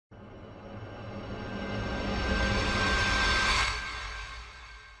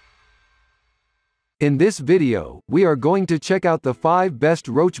In this video, we are going to check out the 5 best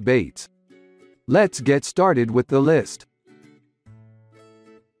roach baits. Let's get started with the list.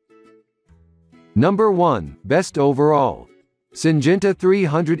 Number 1, Best Overall. Syngenta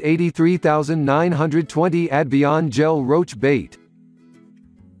 383,920 Advion Gel Roach Bait.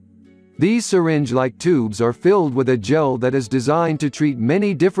 These syringe-like tubes are filled with a gel that is designed to treat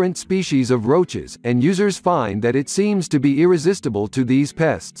many different species of roaches, and users find that it seems to be irresistible to these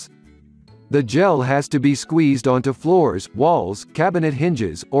pests. The gel has to be squeezed onto floors, walls, cabinet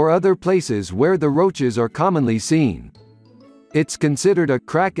hinges, or other places where the roaches are commonly seen. It's considered a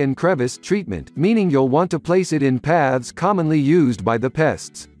crack and crevice treatment, meaning you'll want to place it in paths commonly used by the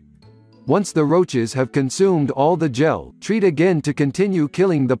pests. Once the roaches have consumed all the gel, treat again to continue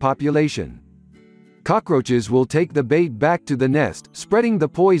killing the population. Cockroaches will take the bait back to the nest, spreading the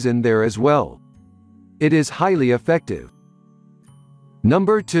poison there as well. It is highly effective.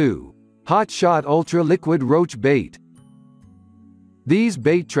 Number 2. Hot Shot Ultra Liquid Roach Bait. These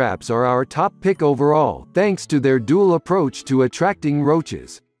bait traps are our top pick overall, thanks to their dual approach to attracting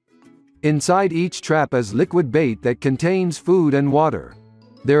roaches. Inside each trap is liquid bait that contains food and water.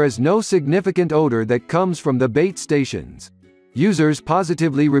 There is no significant odor that comes from the bait stations. Users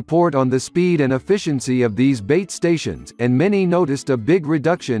positively report on the speed and efficiency of these bait stations, and many noticed a big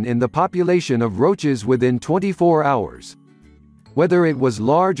reduction in the population of roaches within 24 hours. Whether it was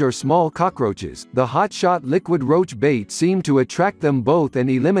large or small cockroaches, the Hot Shot liquid roach bait seemed to attract them both and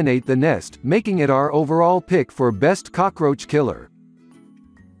eliminate the nest, making it our overall pick for best cockroach killer.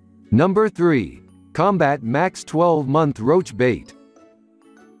 Number 3. Combat Max 12-month Roach Bait.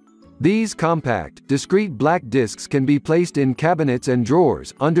 These compact, discreet black discs can be placed in cabinets and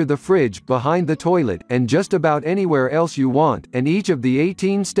drawers, under the fridge, behind the toilet, and just about anywhere else you want, and each of the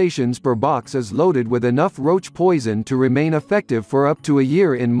 18 stations per box is loaded with enough roach poison to remain effective for up to a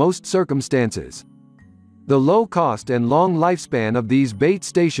year in most circumstances. The low cost and long lifespan of these bait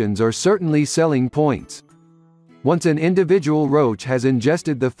stations are certainly selling points. Once an individual roach has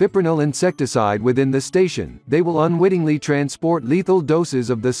ingested the fipronil insecticide within the station, they will unwittingly transport lethal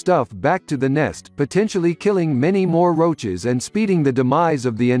doses of the stuff back to the nest, potentially killing many more roaches and speeding the demise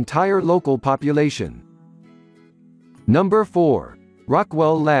of the entire local population. Number 4.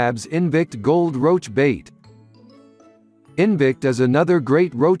 Rockwell Labs Invict Gold Roach Bait. Invict is another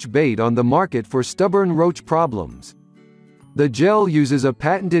great roach bait on the market for stubborn roach problems. The gel uses a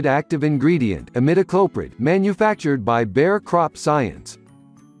patented active ingredient, imidacloprid, manufactured by Bayer Crop Science.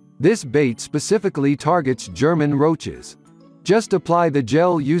 This bait specifically targets German roaches. Just apply the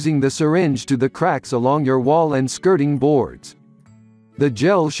gel using the syringe to the cracks along your wall and skirting boards. The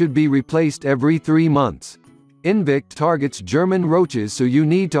gel should be replaced every 3 months. Invict targets German roaches, so you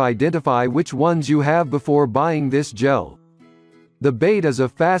need to identify which ones you have before buying this gel. The bait is a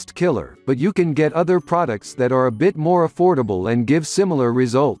fast killer, but you can get other products that are a bit more affordable and give similar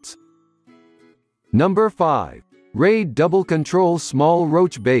results. Number 5. Raid Double Control Small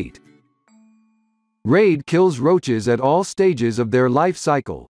Roach Bait. Raid kills roaches at all stages of their life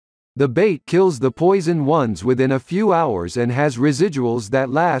cycle. The bait kills the poison ones within a few hours and has residuals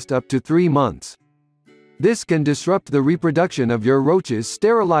that last up to 3 months. This can disrupt the reproduction of your roaches,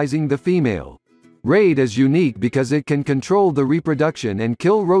 sterilizing the female. Raid is unique because it can control the reproduction and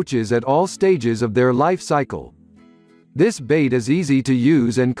kill roaches at all stages of their life cycle. This bait is easy to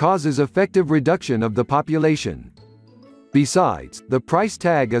use and causes effective reduction of the population. Besides, the price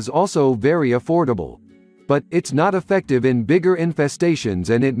tag is also very affordable. But it's not effective in bigger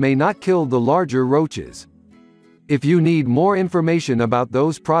infestations, and it may not kill the larger roaches. If you need more information about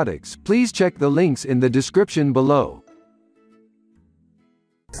those products, please check the links in the description below.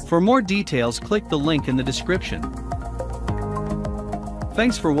 For more details, click the link in the description.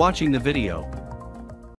 Thanks for watching the video.